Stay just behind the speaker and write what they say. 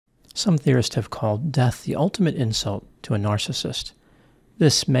Some theorists have called death the ultimate insult to a narcissist.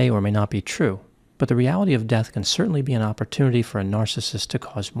 This may or may not be true, but the reality of death can certainly be an opportunity for a narcissist to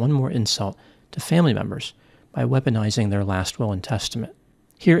cause one more insult to family members by weaponizing their last will and testament.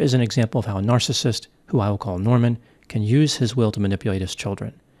 Here is an example of how a narcissist, who I will call Norman, can use his will to manipulate his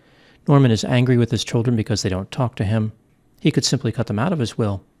children. Norman is angry with his children because they don't talk to him. He could simply cut them out of his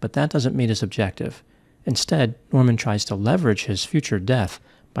will, but that doesn't meet his objective. Instead, Norman tries to leverage his future death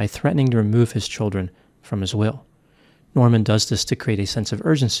by threatening to remove his children from his will. Norman does this to create a sense of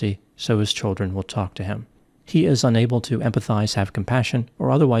urgency so his children will talk to him. He is unable to empathize, have compassion, or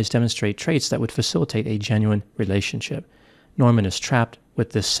otherwise demonstrate traits that would facilitate a genuine relationship. Norman is trapped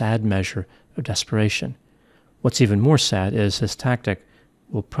with this sad measure of desperation. What's even more sad is his tactic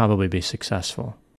will probably be successful.